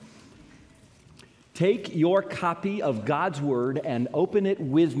Take your copy of God's Word and open it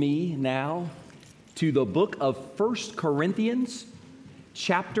with me now to the book of 1 Corinthians,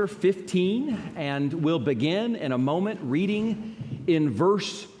 chapter 15, and we'll begin in a moment reading in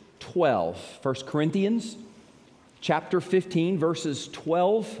verse 12. 1 Corinthians, chapter 15, verses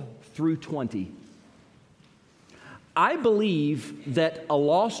 12 through 20. I believe that a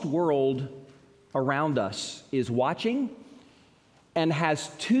lost world around us is watching and has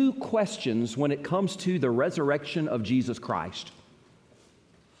two questions when it comes to the resurrection of Jesus Christ.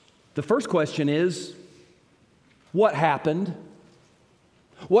 The first question is, what happened?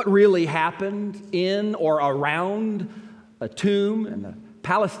 What really happened in or around a tomb in the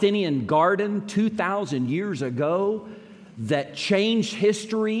Palestinian garden 2,000 years ago that changed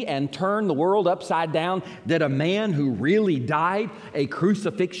history and turned the world upside down? Did a man who really died a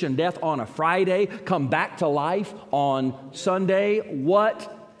crucifixion death on a Friday come back to life on Sunday?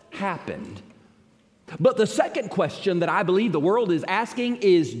 What happened? But the second question that I believe the world is asking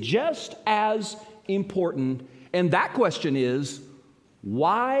is just as important, and that question is,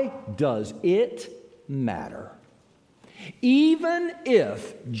 why does it matter? Even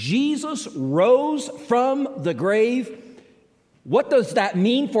if Jesus rose from the grave, what does that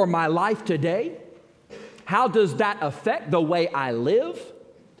mean for my life today? How does that affect the way I live?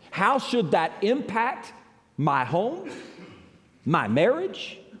 How should that impact my home, my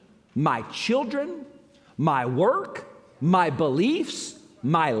marriage, my children, my work, my beliefs,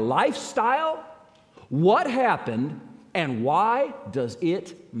 my lifestyle? What happened and why does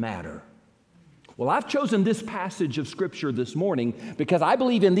it matter? Well, I've chosen this passage of Scripture this morning because I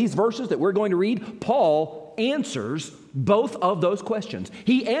believe in these verses that we're going to read, Paul answers both of those questions.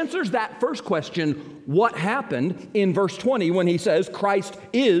 He answers that first question, what happened, in verse 20 when he says Christ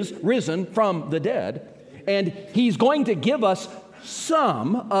is risen from the dead. And he's going to give us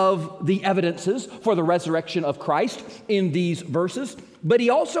some of the evidences for the resurrection of Christ in these verses. But he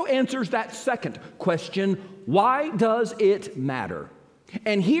also answers that second question, why does it matter?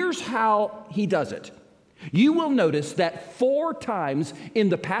 And here's how he does it. You will notice that 4 times in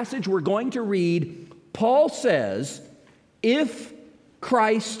the passage we're going to read, Paul says, if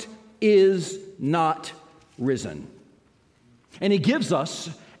Christ is not risen. And he gives us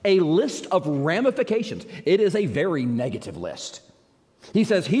a list of ramifications. It is a very negative list. He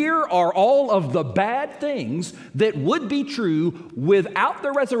says, here are all of the bad things that would be true without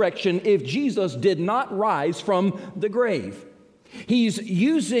the resurrection if Jesus did not rise from the grave. He's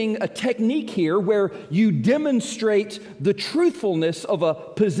using a technique here where you demonstrate the truthfulness of a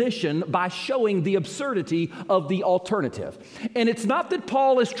position by showing the absurdity of the alternative. And it's not that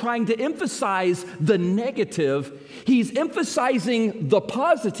Paul is trying to emphasize the negative. He's emphasizing the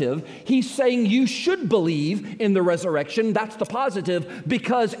positive. He's saying you should believe in the resurrection. That's the positive,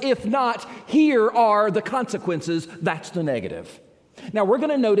 because if not, here are the consequences. That's the negative. Now, we're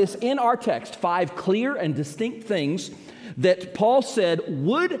going to notice in our text 5 clear and distinct things that Paul said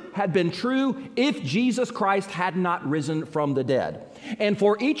would have been true if Jesus Christ had not risen from the dead. And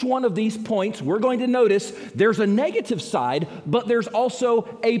for each one of these points, we're going to notice there's a negative side, but there's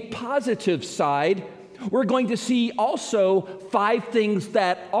also a positive side. We're going to see also 5 things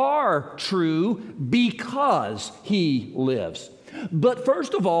that are true because he lives. But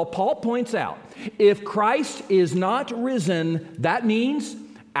first of all, Paul points out, if Christ is not risen, that means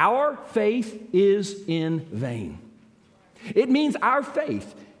our faith is in vain. It means our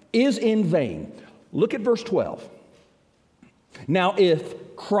faith is in vain. Look at verse 12. Now,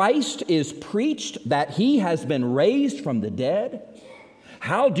 if Christ is preached that he has been raised from the dead,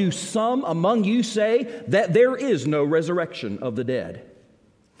 how do some among you say that there is no resurrection of the dead?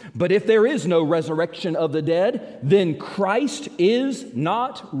 But if there is no resurrection of the dead, then Christ is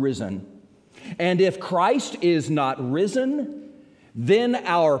not risen. And if Christ is not risen, then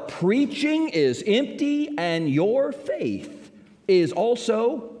our preaching is empty and your faith is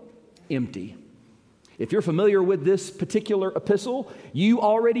also empty. If you're familiar with this particular epistle, you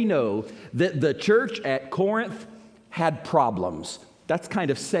already know that the church at Corinth had problems. That's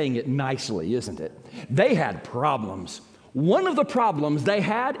kind of saying it nicely, isn't it? They had problems. One of the problems they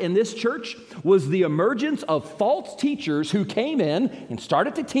had in this church was the emergence of false teachers who came in and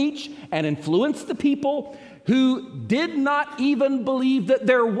started to teach and influence the people who did not even believe that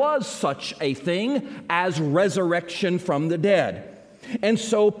there was such a thing as resurrection from the dead. And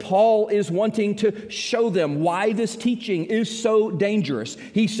so Paul is wanting to show them why this teaching is so dangerous.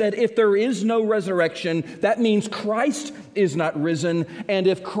 He said, if there is no resurrection, that means Christ is not risen. And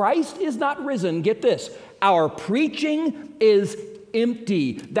if Christ is not risen, get this, our preaching is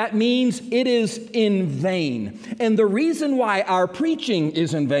empty. That means it is in vain. And the reason why our preaching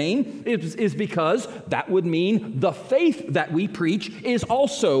is in vain is because that would mean the faith that we preach is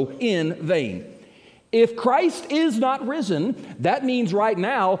also in vain. If Christ is not risen, that means right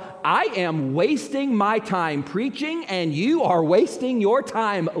now I am wasting my time preaching and you are wasting your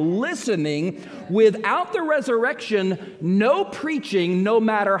time listening. Without the resurrection, no preaching, no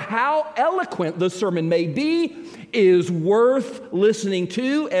matter how eloquent the sermon may be, is worth listening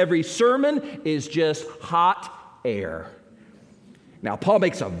to. Every sermon is just hot air. Now, Paul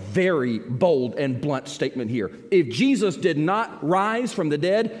makes a very bold and blunt statement here. If Jesus did not rise from the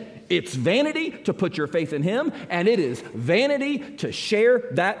dead, it's vanity to put your faith in him, and it is vanity to share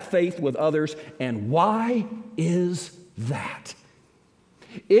that faith with others. And why is that?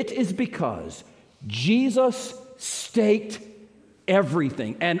 It is because Jesus staked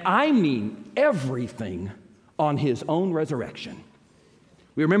everything, and I mean everything, on his own resurrection.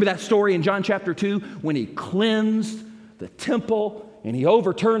 We remember that story in John chapter 2 when he cleansed the temple and he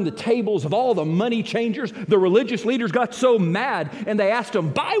overturned the tables of all the money changers. The religious leaders got so mad and they asked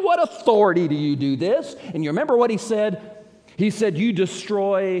him, "By what authority do you do this?" And you remember what he said? He said, "You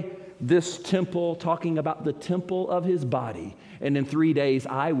destroy this temple," talking about the temple of his body, "and in 3 days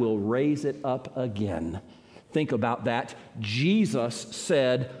I will raise it up again." Think about that. Jesus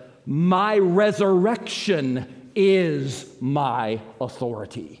said, "My resurrection is my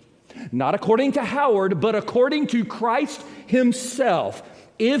authority." Not according to Howard, but according to Christ himself.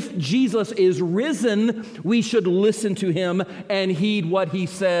 If Jesus is risen, we should listen to him and heed what he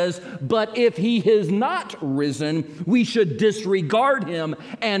says. But if he is not risen, we should disregard him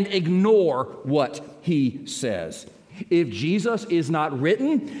and ignore what he says. If Jesus is not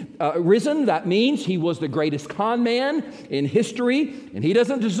risen, that means he was the greatest con man in history, and he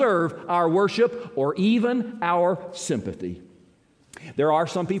doesn't deserve our worship or even our sympathy. There are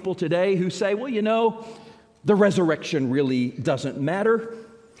some people today who say, well, you know, the resurrection really doesn't matter.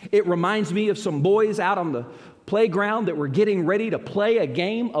 It reminds me of some boys out on the playground that were getting ready to play a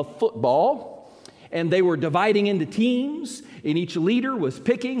game of football, and they were dividing into teams, and each leader was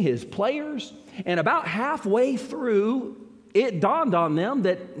picking his players. And about halfway through, it dawned on them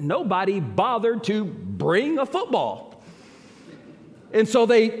that nobody bothered to bring a football. And so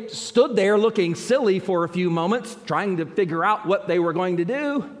they stood there looking silly for a few moments, trying to figure out what they were going to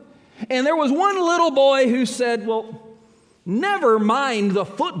do. And there was one little boy who said, well, never mind the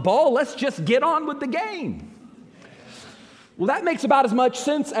football, let's just get on with the game. Well, that makes about as much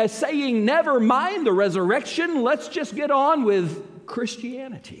sense as saying, never mind the resurrection, let's just get on with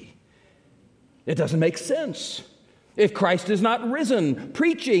Christianity. It doesn't make sense. If Christ is not risen,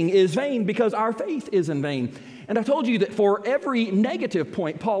 preaching is vain because our faith is in vain. And I told you that for every negative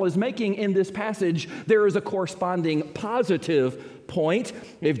point Paul is making in this passage, there is a corresponding positive point.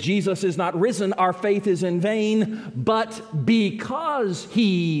 If Jesus is not risen, our faith is in vain. But because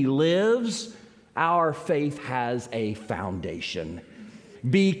he lives, our faith has a foundation.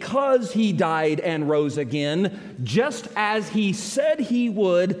 Because he died and rose again, just as he said he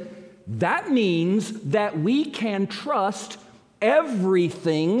would, that means that we can trust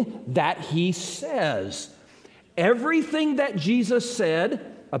everything that he says. Everything that Jesus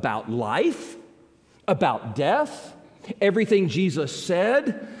said about life, about death, everything Jesus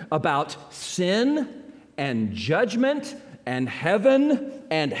said about sin and judgment and heaven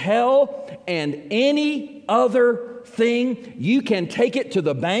and hell and any other thing, you can take it to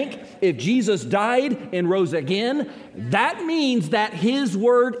the bank. If Jesus died and rose again, that means that his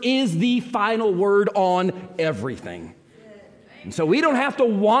word is the final word on everything. And so we don't have to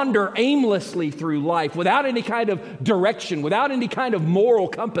wander aimlessly through life without any kind of direction, without any kind of moral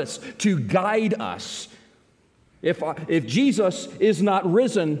compass to guide us. If Jesus is not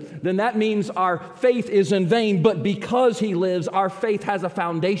risen, then that means our faith is in vain. But because he lives, our faith has a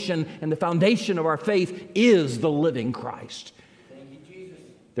foundation, and the foundation of our faith is the living Christ. Thank you, Jesus.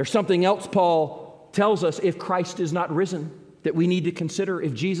 There's something else Paul tells us if Christ is not risen that we need to consider.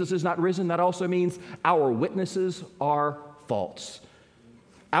 If Jesus is not risen, that also means our witnesses are false.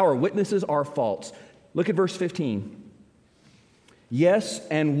 Our witnesses are false. Look at verse 15. Yes,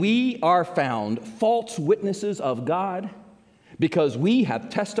 and we are found false witnesses of God, because we have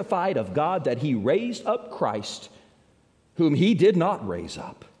testified of God that he raised up Christ, whom he did not raise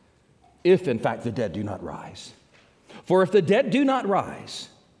up, if in fact the dead do not rise. For if the dead do not rise,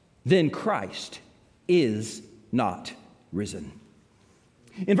 then Christ is not risen.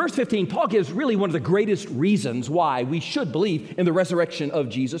 In verse 15, Paul gives really one of the greatest reasons why we should believe in the resurrection of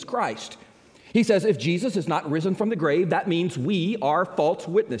Jesus Christ. He says, if Jesus is not risen from the grave, that means we are false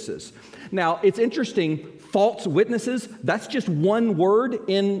witnesses. Now, it's interesting, false witnesses, that's just one word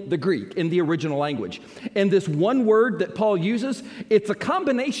in the Greek, in the original language. And this one word that Paul uses, it's a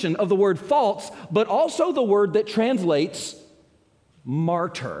combination of the word false, but also the word that translates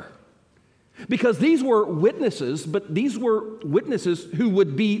martyr. Because these were witnesses, but these were witnesses who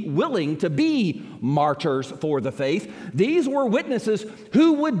would be willing to be martyrs for the faith. These were witnesses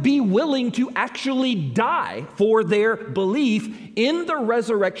who would be willing to actually die for their belief in the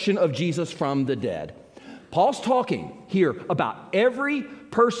resurrection of Jesus from the dead. Paul's talking here about every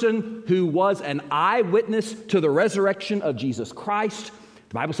person who was an eyewitness to the resurrection of Jesus Christ.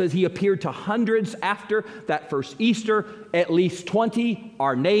 The Bible says he appeared to hundreds after that first Easter. At least 20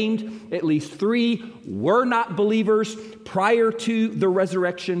 are named. At least 3 were not believers prior to the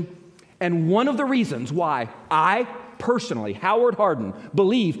resurrection. And one of the reasons why I personally, Howard Hardin,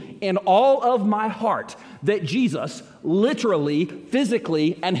 believe in all of my heart that Jesus literally,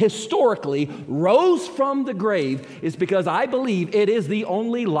 physically, and historically rose from the grave is because I believe it is the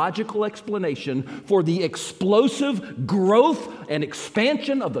only logical explanation for the explosive growth and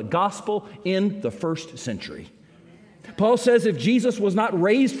expansion of the gospel in the first century. Paul says if Jesus was not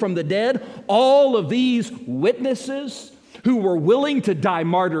raised from the dead, all of these witnesses who were willing to die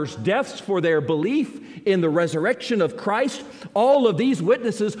martyrs' deaths for their belief in the resurrection of Christ, all of these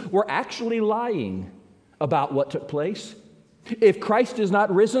witnesses were actually lying about what took place. If Christ is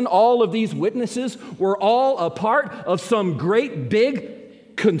not risen, all of these witnesses were all a part of some great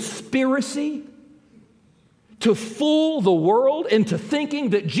big conspiracy to fool the world into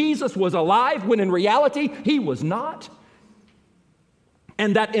thinking that Jesus was alive when in reality he was not.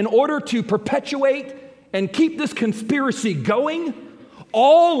 And that in order to perpetuate and keep this conspiracy going,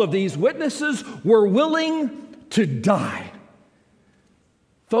 all of these witnesses were willing to die.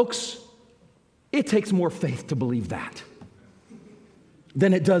 Folks, it takes more faith to believe that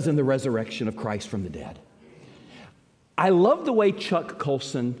than it does in the resurrection of Christ from the dead. I love the way Chuck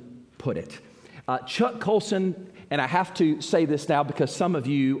Colson put it. Chuck Colson, and I have to say this now because some of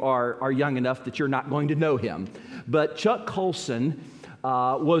you are young enough that you're not going to know him, but Chuck Colson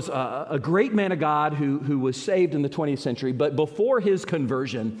was a great man of God who was saved in the 20th century, but before his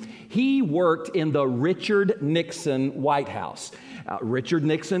conversion, he worked in the Richard Nixon White House. Richard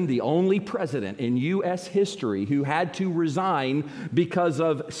Nixon, the only president in U.S. history who had to resign because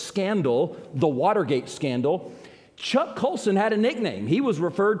of scandal, the Watergate scandal. Chuck Colson had a nickname. He was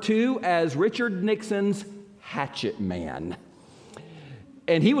referred to as Richard Nixon's hatchet man.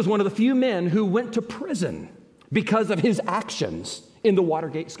 And he was one of the few men who went to prison because of his actions in the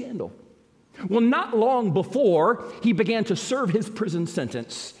Watergate scandal. Well, not long before he began to serve his prison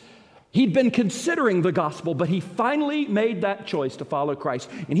sentence, he'd been considering the gospel, but he finally made that choice to follow Christ.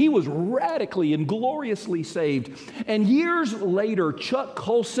 And he was radically and gloriously saved. And years later, Chuck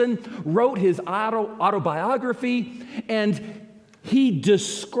Colson wrote his autobiography, and he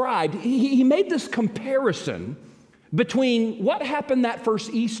described, he made this comparison between what happened that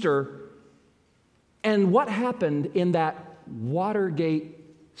first Easter and what happened in that Watergate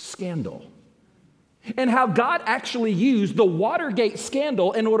scandal. And how God actually used the Watergate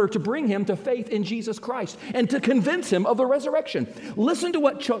scandal in order to bring him to faith in Jesus Christ and to convince him of the resurrection. Listen to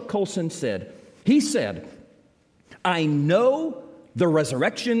what Chuck Colson said. He said, "I know the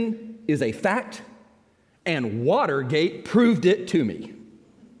resurrection is a fact, and Watergate proved it to me."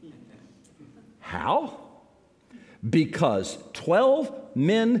 How? Because 12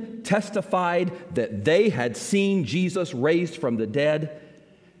 men testified that they had seen Jesus raised from the dead.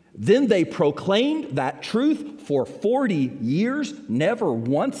 Then they proclaimed that truth for 40 years, never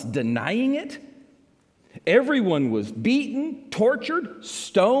once denying it. Everyone was beaten, tortured,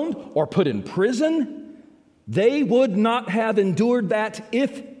 stoned, or put in prison. They would not have endured that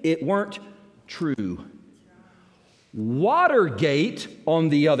if it weren't true. Watergate, on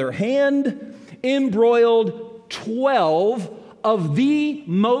the other hand, embroiled 12 of the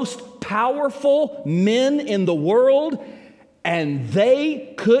most powerful men in the world, and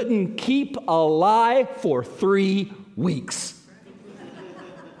they couldn't keep a lie for 3 weeks.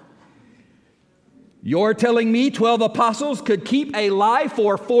 You're telling me 12 apostles could keep a lie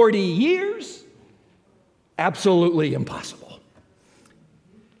for 40 years? Absolutely impossible.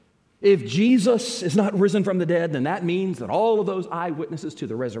 If Jesus is not risen from the dead, then that means that all of those eyewitnesses to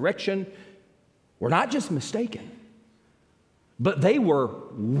the resurrection were not just mistaken, but they were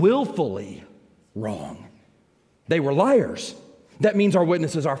willfully wrong. They were liars. That means our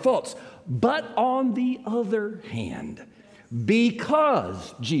witnesses are false. But on the other hand,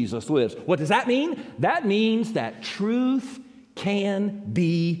 because Jesus lives, what does that mean? That means that truth can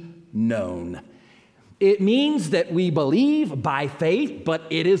be known. It means that we believe by faith, but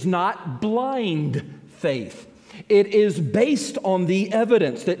it is not blind faith. It is based on the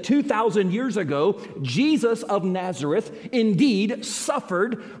evidence that 2,000 years ago, Jesus of Nazareth indeed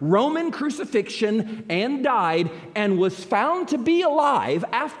suffered Roman crucifixion and died and was found to be alive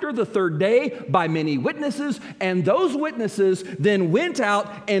after the third day by many witnesses. And those witnesses then went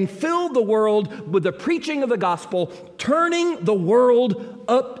out and filled the world with the preaching of the gospel, turning the world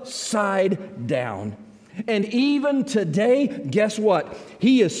upside down. And even today, guess what?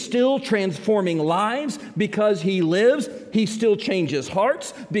 He is still transforming lives because he lives. He still changes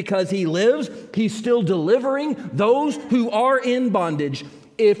hearts because he lives. He's still delivering those who are in bondage.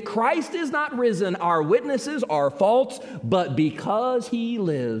 If Christ is not risen, our witnesses are false, but because he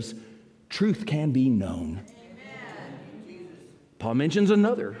lives, truth can be known. Amen. Paul mentions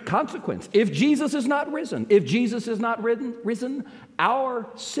another consequence. If Jesus is not risen, our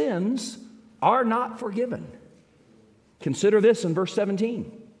sins are not forgiven. Consider this in verse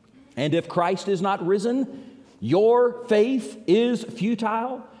 17. And if Christ is not risen, your faith is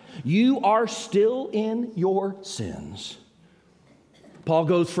futile. You are still in your sins. Paul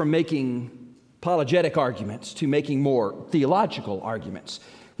goes from making apologetic arguments to making more theological arguments.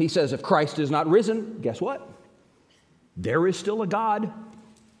 He says, if Christ is not risen, guess what? There is still a God,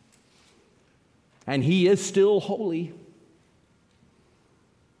 and he is still holy.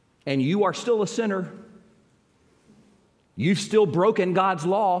 And you are still a sinner. You've still broken God's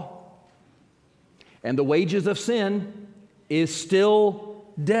law. And the wages of sin is still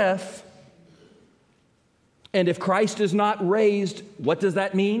death. And if Christ is not raised, what does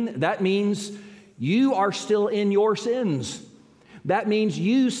that mean? That means you are still in your sins. That means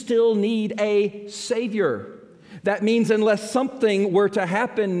you still need a Savior. That means unless something were to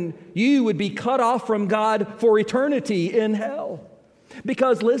happen, you would be cut off from God for eternity in hell.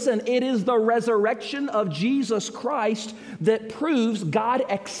 Because listen, it is the resurrection of Jesus Christ that proves God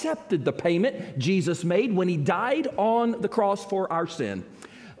accepted the payment Jesus made when he died on the cross for our sin.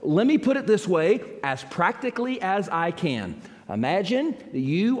 Let me put it this way, as practically as I can. Imagine that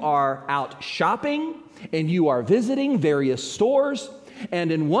you are out shopping and you are visiting various stores,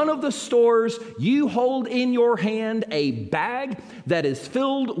 and in one of the stores, you hold in your hand a bag that is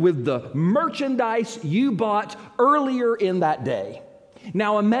filled with the merchandise you bought earlier in that day.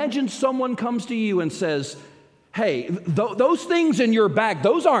 Now imagine someone comes to you and says, hey, those things in your bag,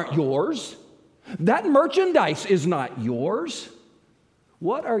 those aren't yours. That merchandise is not yours.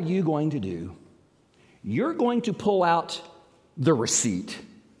 What are you going to do? You're going to pull out the receipt.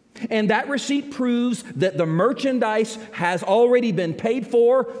 And that receipt proves that the merchandise has already been paid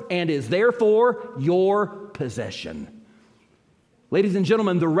for and is therefore your possession. Ladies and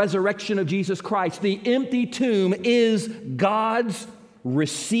gentlemen, the resurrection of Jesus Christ, the empty tomb, is God's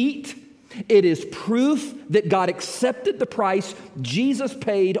receipt. It is proof that God accepted the price Jesus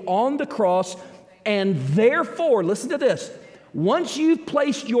paid on the cross, and therefore, listen to this, once you've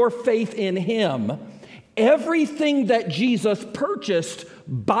placed your faith in him, everything that Jesus purchased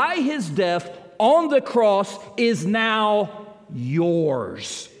by his death on the cross is now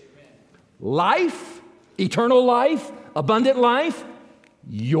yours. Life, eternal life, abundant life,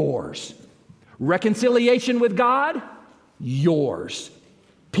 yours. Reconciliation with God, yours.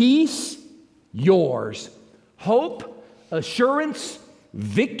 Peace, yours. Hope, assurance,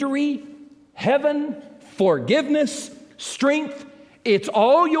 victory, heaven, forgiveness, strength, it's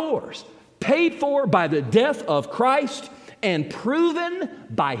all yours. Paid for by the death of Christ and proven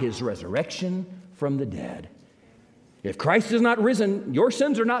by his resurrection from the dead. If Christ is not risen, your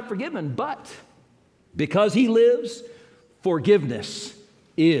sins are not forgiven, but because he lives, forgiveness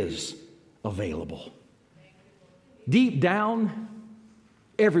is available. Deep down,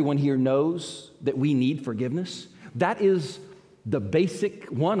 everyone here knows that we need forgiveness. That is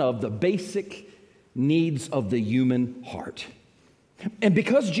one of the basic needs of the human heart. And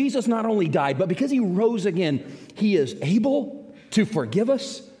because Jesus not only died, but because he rose again, he is able to forgive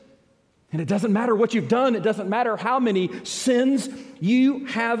us. And it doesn't matter what you've done. It doesn't matter how many sins you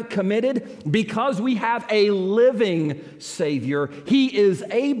have committed. Because we have a living Savior, he is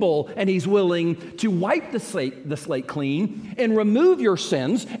able and he's willing to wipe the slate clean and remove your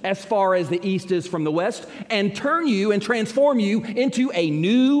sins as far as the east is from the west and turn you and transform you into a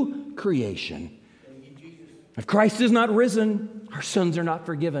new creation. If Christ is not risen, our sins are not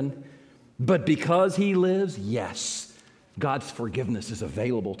forgiven. But because he lives, yes, God's forgiveness is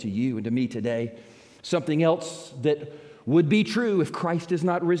available to you and to me today. Something else that would be true if Christ is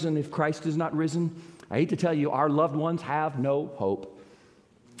not risen. If Christ is not risen, I hate to tell you, our loved ones have no hope.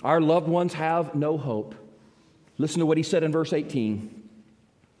 Our loved ones have no hope. Listen to what he said in verse 18.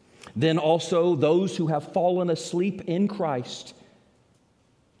 Then also those who have fallen asleep in Christ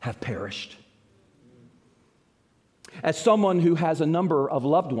have perished. As someone who has a number of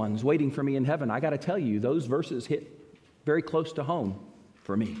loved ones waiting for me in heaven, I got to tell you, those verses hit very close to home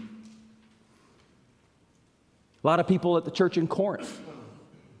for me. A lot of people at the church in Corinth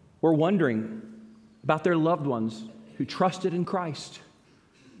were wondering about their loved ones who trusted in Christ,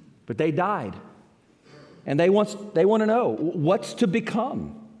 but they died. And they want to know what's to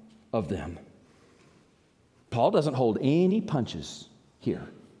become of them. Paul doesn't hold any punches here.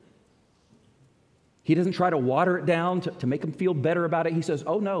 He doesn't try to water it down to make them feel better about it. He says,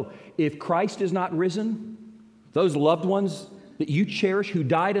 oh no, if Christ is not risen, those loved ones that you cherish who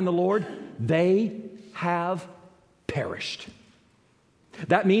died in the Lord, they have perished.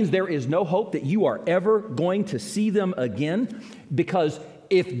 That means there is no hope that you are ever going to see them again, because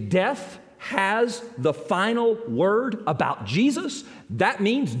if death has the final word about Jesus, that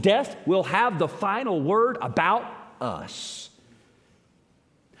means death will have the final word about us.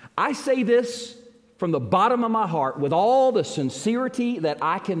 I say this from the bottom of my heart with all the sincerity that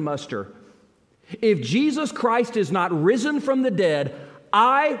I can muster. If Jesus Christ is not risen from the dead,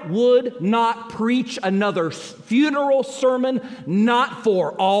 I would not preach another funeral sermon, not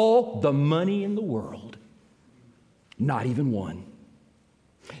for all the money in the world. Not even one.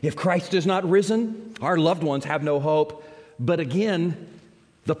 If Christ is not risen, our loved ones have no hope. But again,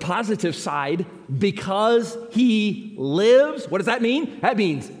 the positive side, because He lives, what does that mean? That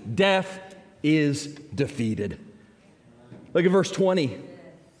means death is defeated. Look at verse 20.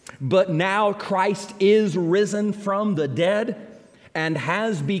 But now Christ is risen from the dead and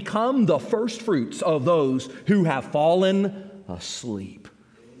has become the first fruits of those who have fallen asleep.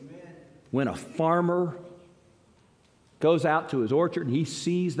 Amen. When a farmer goes out to his orchard and he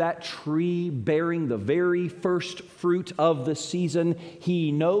sees that tree bearing the very first fruit of the season,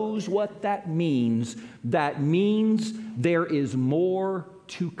 he knows what that means. That means there is more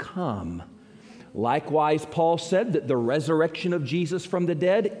to come. Likewise, Paul said that the resurrection of Jesus from the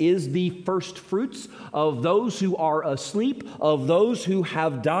dead is the first fruits of those who are asleep, of those who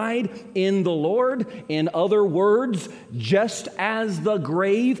have died in the Lord. In other words, just as the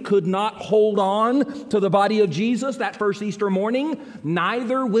grave could not hold on to the body of Jesus that first Easter morning,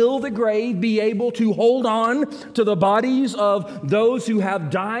 neither will the grave be able to hold on to the bodies of those who have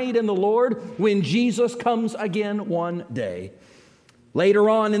died in the Lord when Jesus comes again one day. Later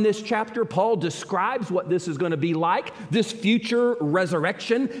on in this chapter, Paul describes what this is going to be like, this future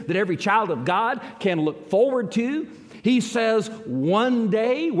resurrection that every child of God can look forward to. He says, one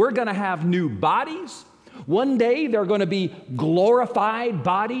day we're going to have new bodies. One day they're going to be glorified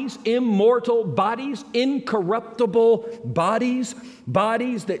bodies, immortal bodies, incorruptible bodies,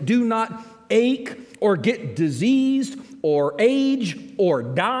 bodies that do not ache or get diseased or age or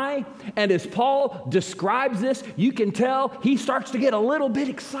die. And as Paul describes this, you can tell he starts to get a little bit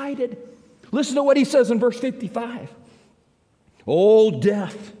excited. Listen to what he says in verse 55. "O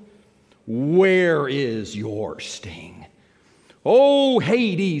death, where is your sting? O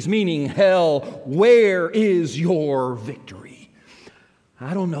Hades," meaning hell, "where is your victory?"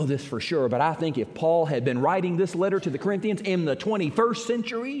 I don't know this for sure, but I think if Paul had been writing this letter to the Corinthians in the 21st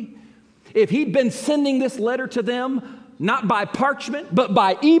century, if he'd been sending this letter to them, not by parchment, but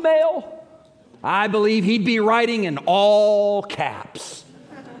by email, I believe he'd be writing in all caps.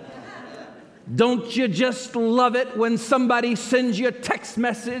 Don't you just love it when somebody sends you a text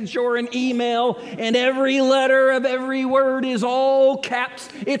message or an email and every letter of every word is all caps?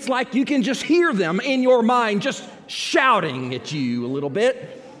 It's like you can just hear them in your mind just shouting at you a little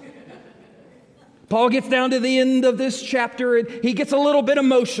bit. Paul gets down to the end of this chapter and he gets a little bit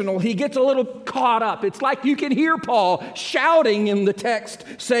emotional. He gets a little caught up. It's like you can hear Paul shouting in the text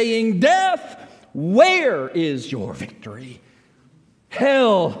saying, "Death, where is your victory?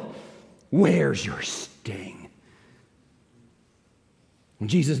 Hell, where's your sting?" When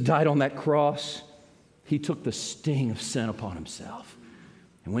Jesus died on that cross, he took the sting of sin upon himself.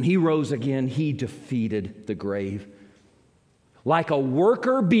 And when he rose again, he defeated the grave. Like a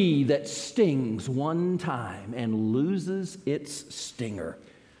worker bee that stings one time and loses its stinger,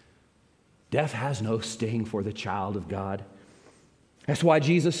 death has no sting for the child of God. That's why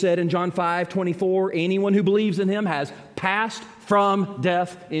Jesus said in John 5:24, anyone who believes in him has passed from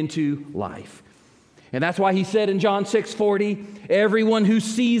death into life. And that's why he said in John 6:40, everyone who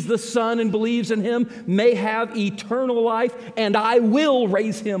sees the Son and believes in him may have eternal life, and I will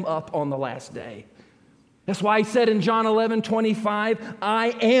raise him up on the last day. That's why he said in John 11:25, I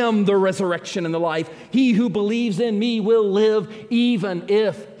am the resurrection and the life. He who believes in me will live even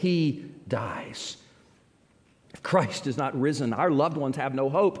if he dies. If Christ is not risen, our loved ones have no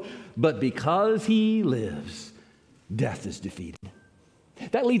hope. But because he lives, death is defeated.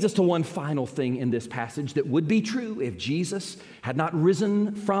 That leads us to one final thing in this passage that would be true if Jesus had not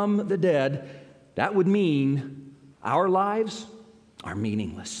risen from the dead. That would mean our lives are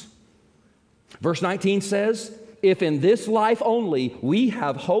meaningless. Verse 19 says, if in this life only we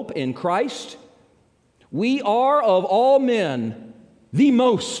have hope in Christ, we are of all men the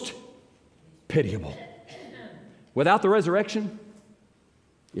most pitiable. Without the resurrection,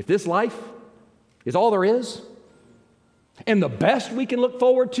 if this life is all there is, and the best we can look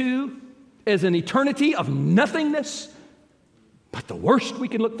forward to is an eternity of nothingness, but the worst we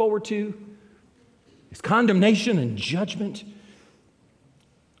can look forward to is condemnation and judgment,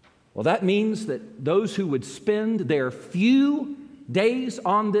 well, that means that those who would spend their few days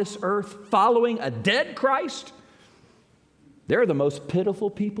on this earth following a dead Christ, they're the most pitiful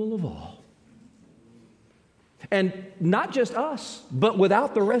people of all. And not just us, but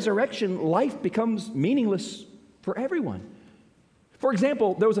without the resurrection, life becomes meaningless for everyone. For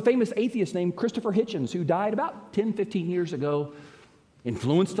example, there was a famous atheist named Christopher Hitchens who died about 10, 15 years ago,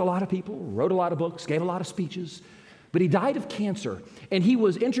 influenced a lot of people, wrote a lot of books, gave a lot of speeches, but he died of cancer. And he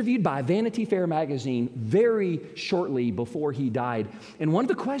was interviewed by Vanity Fair magazine very shortly before he died. And one of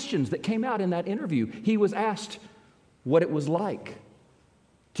the questions that came out in that interview, he was asked what it was like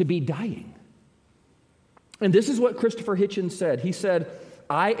to be dying. And this is what Christopher Hitchens said. He said,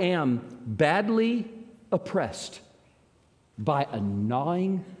 I am badly oppressed by a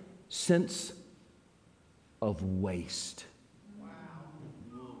gnawing sense of waste.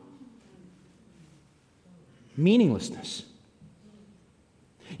 Meaninglessness.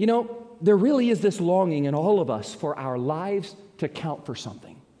 You know, there really is this longing in all of us for our lives to count for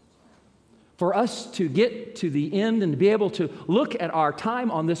something. For us to get to the end and to be able to look at our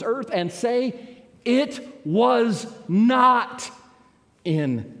time on this earth and say, it was not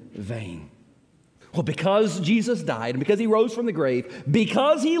in vain. Well, because Jesus died and because he rose from the grave,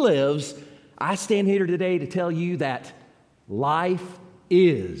 because he lives, I stand here today to tell you that life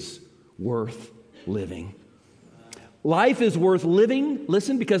is worth living. Life is worth living,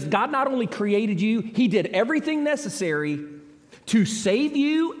 listen, because God not only created you, he did everything necessary to save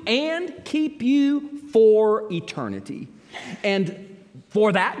you and keep you for eternity. And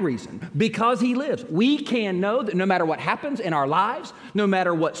for that reason, because he lives, we can know that no matter what happens in our lives, no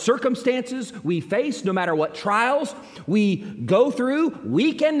matter what circumstances we face, no matter what trials we go through,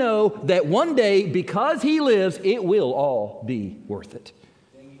 we can know that one day, because he lives, it will all be worth it.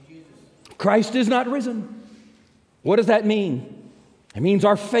 Christ is not risen. What does that mean? It means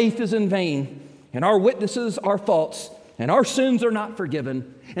our faith is in vain, and our witnesses are false, and our sins are not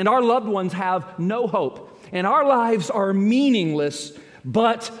forgiven, and our loved ones have no hope, and our lives are meaningless.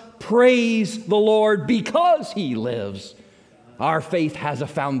 But praise the Lord, because he lives, our faith has a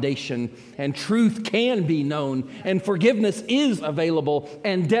foundation, and truth can be known, and forgiveness is available,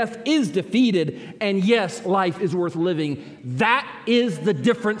 and death is defeated, and yes, life is worth living. That is the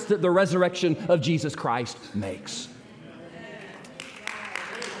difference that the resurrection of Jesus Christ makes.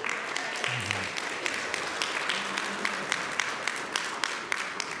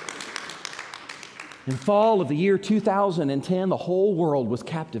 In fall of the year 2010, the whole world was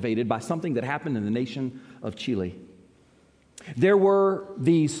captivated by something that happened in the nation of Chile. There were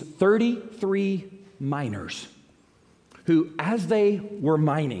these 33 miners who, as they were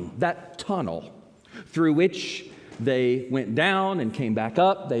mining that tunnel through which they went down and came back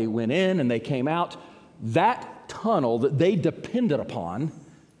up, they went in and they came out, that tunnel that they depended upon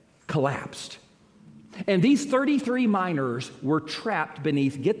collapsed. And these 33 miners were trapped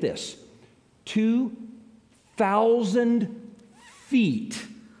beneath, get this, 2,000 feet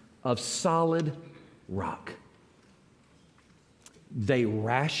of solid rock. They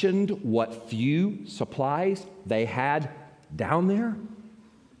rationed what few supplies they had down there,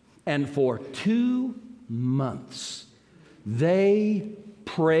 and for 2 months they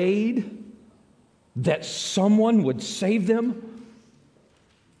prayed that someone would save them.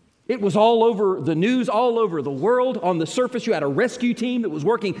 It was all over the news, all over the world. On the surface, you had a rescue team that was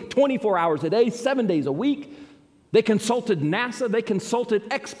working 24 hours a day, 7 days a week. They consulted NASA. They consulted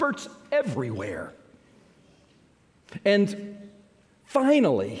experts everywhere. And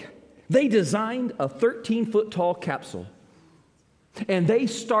finally, they designed a 13-foot tall capsule. And they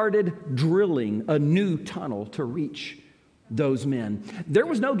started drilling a new tunnel to reach those men. There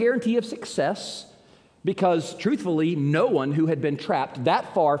was no guarantee of success, because truthfully, no one who had been trapped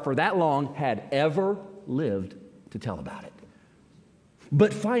that far for that long had ever lived to tell about it.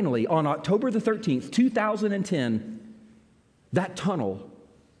 But finally, on October the 13th, 2010, that tunnel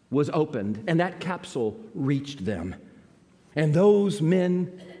was opened and that capsule reached them. And those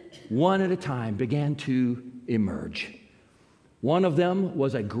men, one at a time, began to emerge. One of them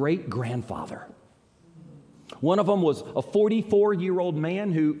was a great-grandfather. One of them was a 44-year-old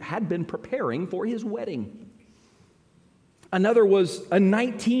man who had been preparing for his wedding. Another was a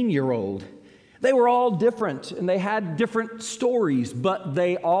 19-year-old. They were all different, and they had different stories, but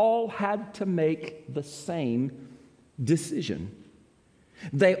they all had to make the same decision.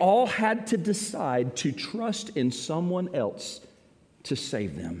 They all had to decide to trust in someone else to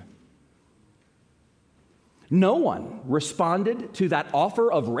save them. No one responded to that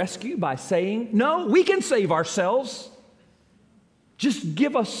offer of rescue by saying, "No, we can save ourselves. Just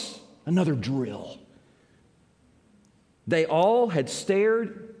give us another drill." They all had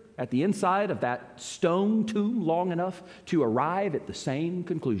stared at the inside of that stone tomb long enough to arrive at the same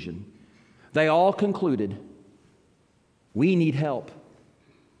conclusion. They all concluded, we need help.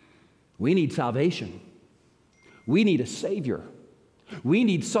 We need salvation. We need a Savior. We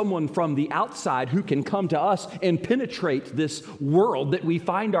need someone from the outside who can come to us and penetrate this world that we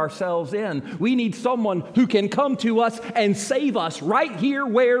find ourselves in. We need someone who can come to us and save us right here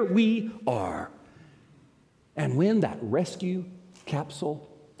where we are. And when that rescue capsule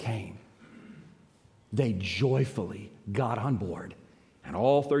came, they joyfully got on board, and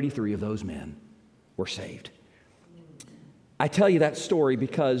all 33 of those men were saved. I tell you that story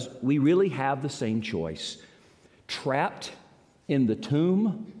because we really have the same choice. Trapped in the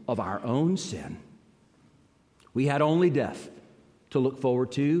tomb of our own sin, we had only death to look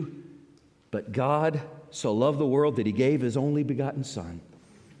forward to, but God so loved the world that He gave His only begotten Son,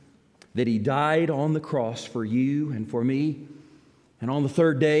 that He died on the cross for you and for me, and on the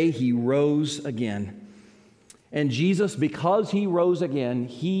third day He rose again. And Jesus, because He rose again,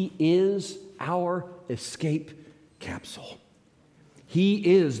 He is our escape capsule.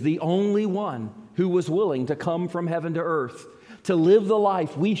 He is the only one who was willing to come from heaven to earth, to live the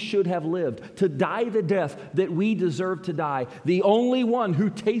life we should have lived, to die the death that we deserve to die. The only one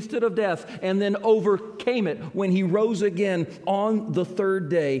who tasted of death and then overcame it when He rose again on the third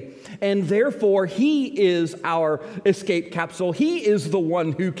day. And therefore, He is our escape capsule. He is the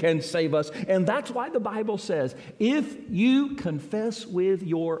one who can save us. And that's why the Bible says, if you confess with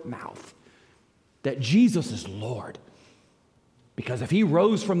your mouth that Jesus is Lord, because if He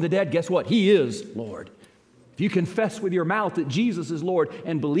rose from the dead, guess what? He is Lord. If you confess with your mouth that Jesus is Lord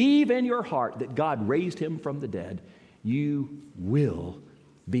and believe in your heart that God raised Him from the dead, you will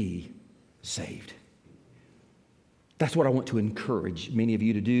be saved. That's what I want to encourage many of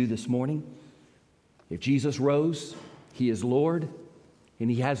you to do this morning. If Jesus rose, He is Lord, and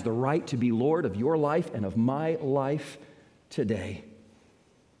He has the right to be Lord of your life and of my life today.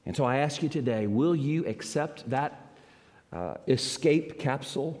 And so I ask you today, will you accept that escape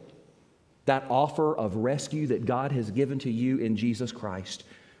capsule, that offer of rescue that God has given to you in Jesus Christ?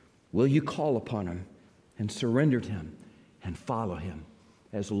 Will you call upon Him and surrender to Him and follow Him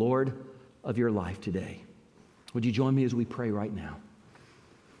as Lord of your life today? Would you join me as we pray right now?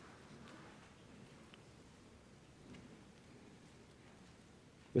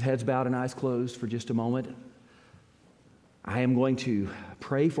 With heads bowed and eyes closed for just a moment, I am going to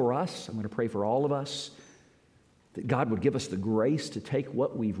pray for us. I'm going to pray for all of us, that God would give us the grace to take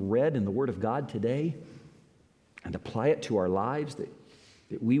what we've read in the Word of God today and apply it to our lives,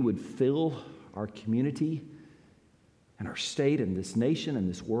 that we would fill our community and our state and this nation and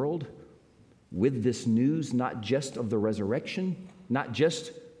this world with this news, not just of the resurrection, not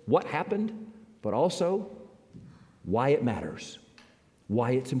just what happened, but also why it matters,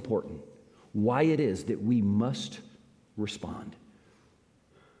 why it's important, why it is that we must respond.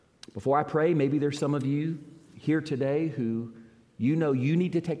 Before I pray, maybe there's some of you here today who you know you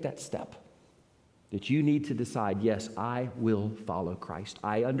need to take that step, that you need to decide, yes, I will follow Christ.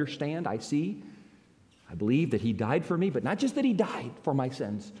 I understand, I see, I believe that He died for me, but not just that He died for my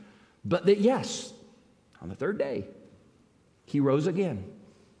sins, but that, yes, on the third day, He rose again.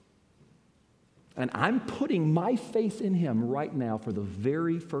 And I'm putting my faith in Him right now for the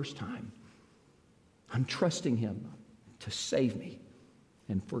very first time. I'm trusting Him to save me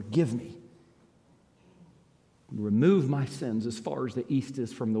and forgive me, remove my sins as far as the east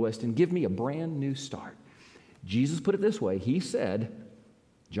is from the west, and give me a brand new start. Jesus put it this way. He said,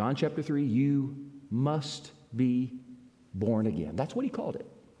 John chapter 3, you must be born again. That's what He called it,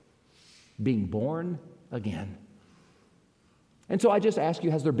 being born again. And so I just ask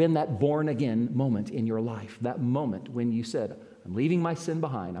you, has there been that born again moment in your life? That moment when you said, I'm leaving my sin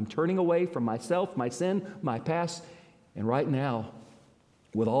behind. I'm turning away from myself, my sin, my past, and right now,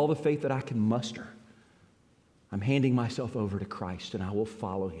 with all the faith that I can muster, I'm handing myself over to Christ, and I will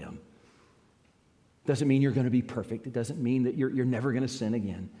follow Him. Doesn't mean you're going to be perfect. It doesn't mean that you're never going to sin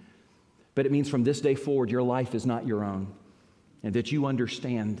again. But it means from this day forward, your life is not your own. and that you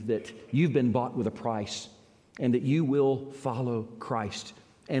understand that you've been bought with a price and that you will follow Christ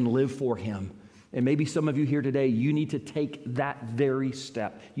and live for Him. And maybe some of you here today, you need to take that very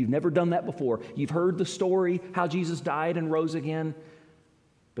step. You've never done that before. You've heard the story, how Jesus died and rose again,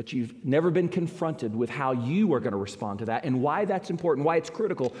 but you've never been confronted with how you are going to respond to that and why that's important, why it's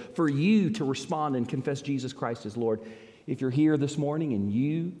critical for you to respond and confess Jesus Christ as Lord. If you're here this morning and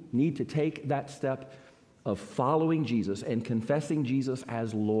you need to take that step of following Jesus and confessing Jesus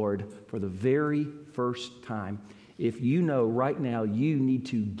as Lord for the very first time, if you know right now you need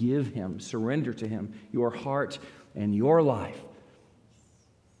to give Him, surrender to Him your heart and your life.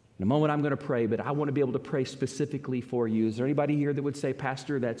 In a moment I'm going to pray, but I want to be able to pray specifically for you. Is there anybody here that would say,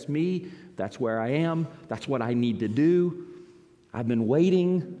 Pastor, that's me, that's where I am, that's what I need to do. I've been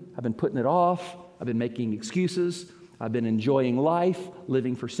waiting, I've been putting it off, I've been making excuses, I've been enjoying life,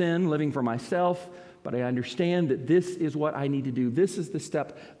 living for sin, living for myself, but I understand that this is what I need to do. This is the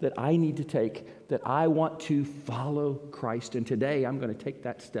step that I need to take, that I want to follow Christ. And today I'm going to take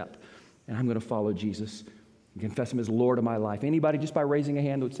that step, and I'm going to follow Jesus and confess Him as Lord of my life. Anybody just by raising a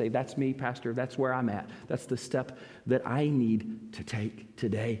hand would say, that's me, Pastor, that's where I'm at. That's the step that I need to take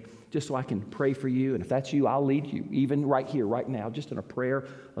today, just so I can pray for you. And if that's you, I'll lead you, even right here, right now, just in a prayer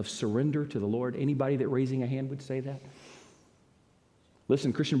of surrender to the Lord. Anybody that raising a hand would say that?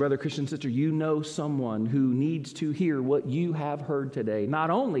 Listen, Christian brother, Christian sister, you know someone who needs to hear what you have heard today. Not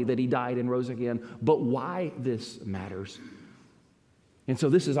only that He died and rose again, but why this matters. And so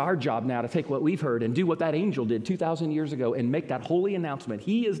this is our job now to take what we've heard and do what that angel did 2,000 years ago and make that holy announcement.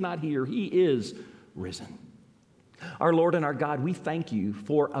 He is not here. He is risen. Our Lord and our God, we thank You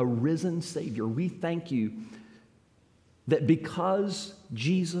for a risen Savior. We thank You that because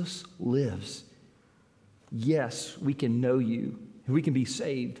Jesus lives, yes, we can know You. We can be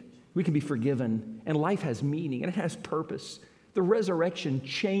saved, we can be forgiven, and life has meaning, and it has purpose. The resurrection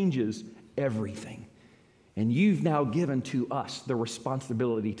changes everything. And You've now given to us the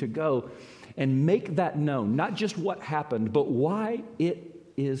responsibility to go and make that known, not just what happened, but why it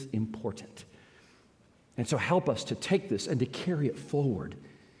is important. And so help us to take this and to carry it forward,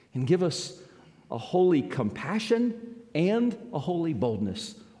 and give us a holy compassion and a holy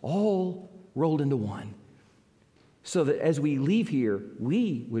boldness, all rolled into one, so that as we leave here,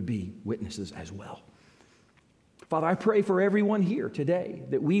 we would be witnesses as well. Father, I pray for everyone here today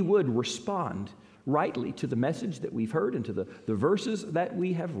that we would respond rightly to the message that we've heard and to the verses that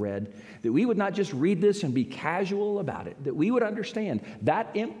we have read, that we would not just read this and be casual about it, that we would understand that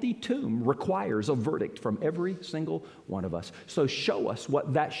empty tomb requires a verdict from every single one of us. So show us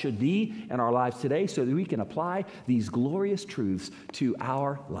what that should be in our lives today so that we can apply these glorious truths to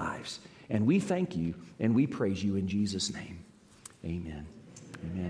our lives. And we thank You and we praise You in Jesus' name. Amen. Amen.